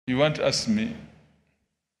You want to ask me?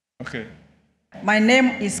 Okay. My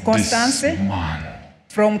name is Constance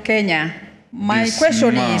from Kenya. My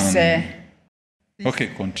question is... okay,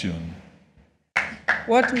 continue.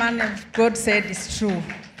 What man of God said is true.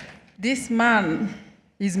 This man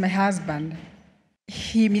is my husband.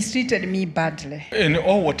 He mistreated me badly. And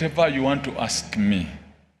or whatever you want to ask me,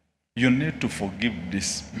 you need to forgive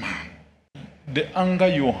this man. The anger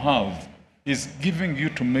you have is giving you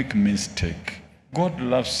to make mistake. God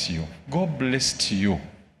loves you. God blessed you.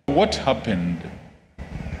 What happened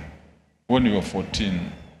when you were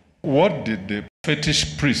 14? What did the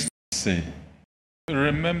fetish priest say?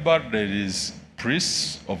 Remember, there is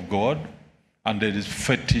priests of God and there is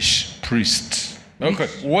fetish priests. Okay,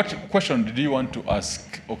 what question did you want to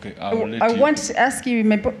ask? Okay, I want to ask you,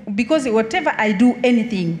 because whatever I do,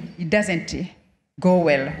 anything, it doesn't go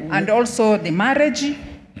well. And also the marriage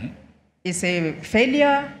is a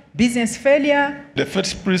failure, business failure. The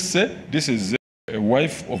first priest said, this is a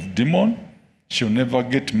wife of demon. She'll never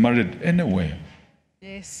get married anywhere.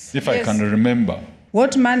 Yes. If I can remember.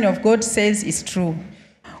 What man of God says is true.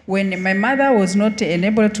 When my mother was not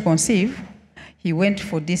enabled to conceive, he went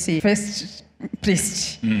for this first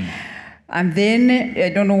priest. And then, I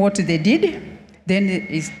don't know what they did, then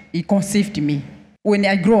he conceived me. When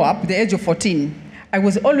I grew up, the age of 14, I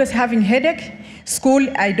was always having headache. School,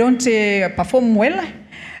 I don't perform well,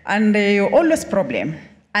 and always problem.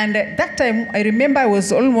 And at that time, I remember I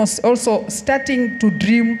was almost also starting to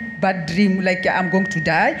dream bad dream, like I'm going to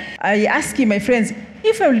die. I asked my friends,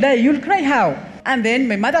 if I will die, you'll cry how? And then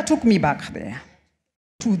my mother took me back there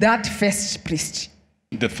to that first priest.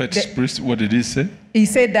 The first priest, what did he say? He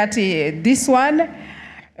said that this one,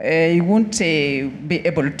 you won't be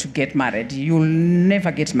able to get married. You'll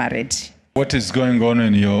never get married. What is going on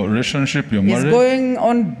in your relationship, your marriage? It's going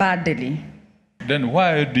on badly. Then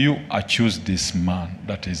why do you accuse this man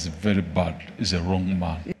that is very bad, is a wrong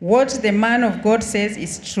man? What the man of God says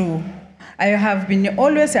is true. I have been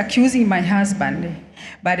always accusing my husband,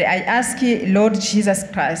 but I ask Lord Jesus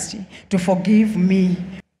Christ to forgive me.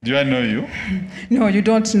 Do I know you? No, you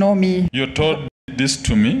don't know me. You told this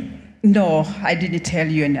to me? No, I didn't tell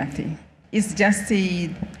you anything. It's just the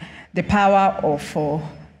power of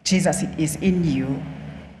Jesus is in you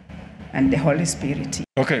and the Holy Spirit.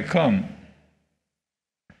 Okay, come.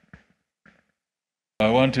 I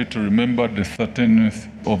want you to remember the 13th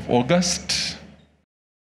of August,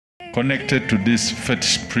 connected to this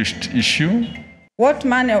fetish priest issue. What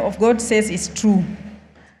man of God says is true.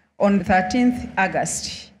 On the 13th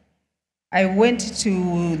August, I went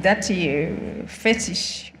to that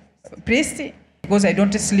fetish priest because I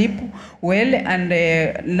don't sleep well and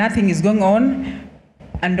nothing is going on.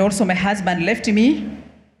 And also my husband left me,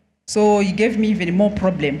 so he gave me even more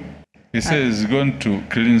problem. He says he's going to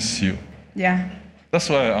cleanse you. Yeah. That's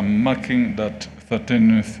why I'm marking that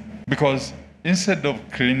 13th, because instead of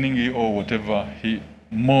cleaning you or whatever, he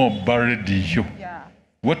more buried you. Yeah.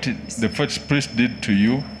 What the first priest did to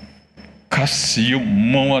you, cast you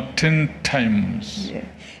more 10 times. Yeah.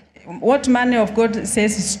 What man of God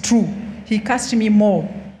says is true. He cast me more.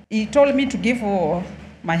 He told me to give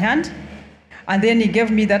my hand, and then he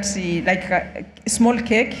gave me that like a small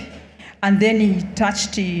cake, and then he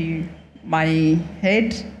touched my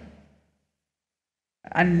head.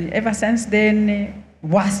 And ever since then,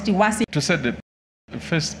 worse. To say the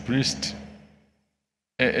first priest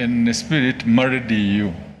in the spirit married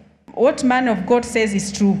you. What man of God says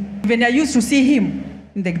is true. When I used to see him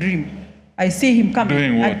in the dream, I see him coming.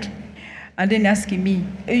 Doing what? And then asking me,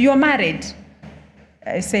 you're married?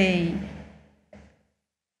 I say,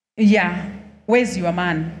 yeah, where's your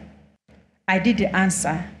man? I didn't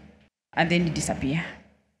answer, and then he disappeared.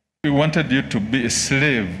 He wanted you to be a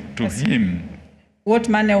slave to him. What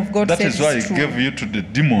man of God says is true. That is why he gave you to the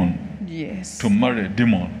demon. Yes. To marry a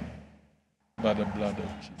demon. By the blood of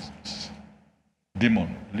Jesus.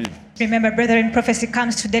 Demon, leave. Remember, brethren, prophecy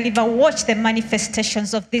comes to deliver. Watch the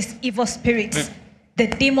manifestations of these evil spirits. The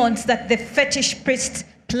demons that the fetish priest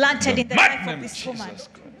planted in the life of this woman.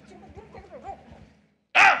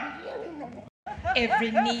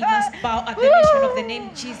 Every knee must bow at the mention of the name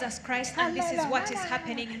Jesus Christ, and this is what is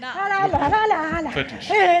happening now. Fetish.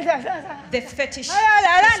 The fetish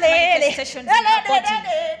manifestations in her body.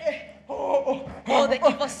 All the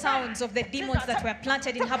evil sounds of the demons that were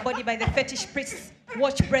planted in her body by the fetish priests.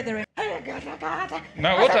 Watch, brethren.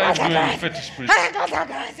 Now, what are you doing, fetish priest?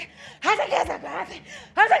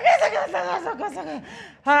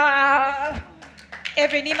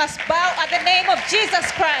 Every knee must bow at the name of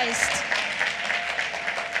Jesus Christ.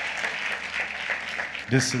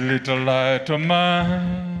 This little light of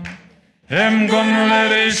mine, I'm gonna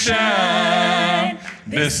let it shine.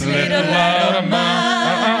 This little light of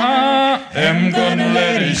mine, I'm gonna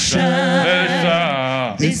let it shine. Let it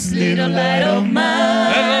shine. This little light of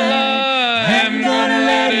mine, I'm gonna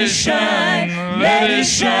let it shine. Let it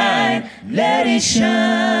shine. let it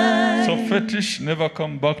shine. So fetish never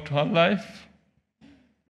come back to her life.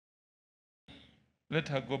 Let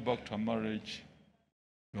her go back to her marriage.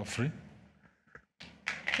 You're free.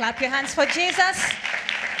 Clap your hands for Jesus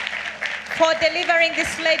for delivering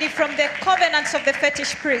this lady from the covenants of the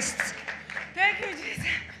fetish priests. Thank you, Jesus.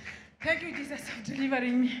 Thank you, Jesus, for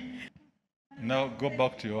delivering me. Now go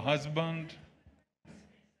back to your husband.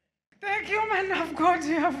 Thank you, man of God.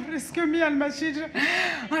 You have rescued me and my children.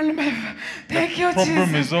 And my... Thank you, Problem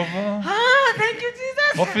Jesus. is over. Ah, thank you,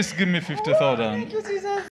 Jesus. Office, give me 50,000. Thank you,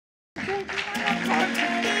 Jesus. Thank you, man of God.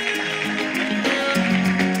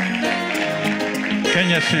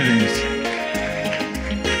 Kenya shillings.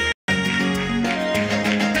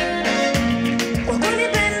 Kwa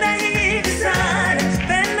kunipenda hivi sana,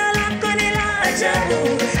 pendo lako ni la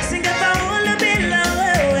ajabu. Singefaulu bila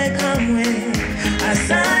wewe kamwe.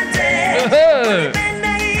 Asante.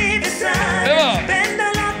 Kunipenda hivi sana, pendo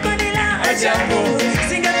lako ni la ajabu.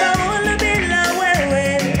 Singefaulu bila wewe.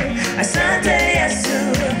 Asante Yesu,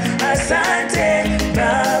 asante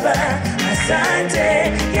Baba, asante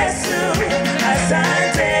Yesu,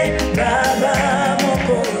 asante Baba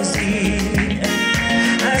Mwokozi.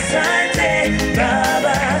 Asante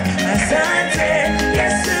Baba, asante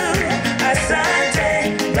Yesu, asante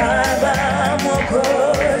Baba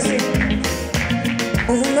Mwokozi.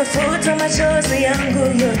 Umefuta machozi yangu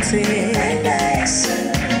yote,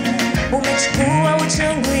 umechukua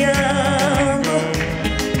uchungu yangu,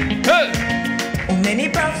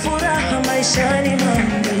 umenipa furaha maishani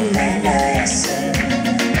mwangu.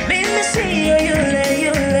 Mimi siyo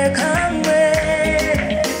yule kamwe.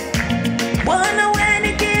 Bwana wewe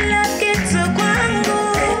ni kila kitu kwangu.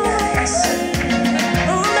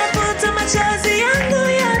 Umefuta machozi yangu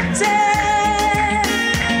yote,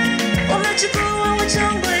 umechukua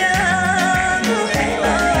uchungu yangu,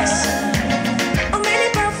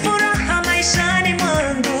 umenipa furaha maishani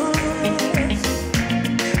mwangu.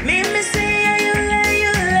 Mimi siyo yule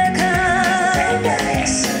kamwe.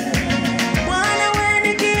 Bwana wewe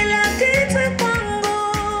ni kila kitu kwangu.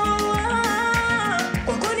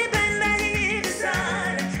 Kwa kunipenda hivi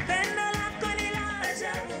sana, pendo lako ni la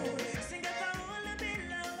ajabu. Singefaulu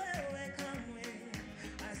bila wewe kamwe.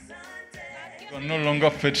 Asante. You are no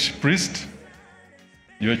longer fetish priest.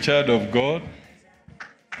 You're a child of God.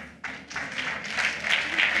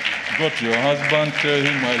 Go to your husband, tell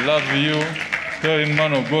him I love you. Tell him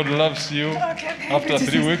man of God loves you. After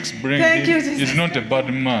 3 weeks, bring Thank him. you, Jesus. He's not a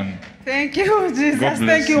bad man. Thank you, Jesus. God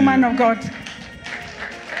bless Thank you, you. man of God.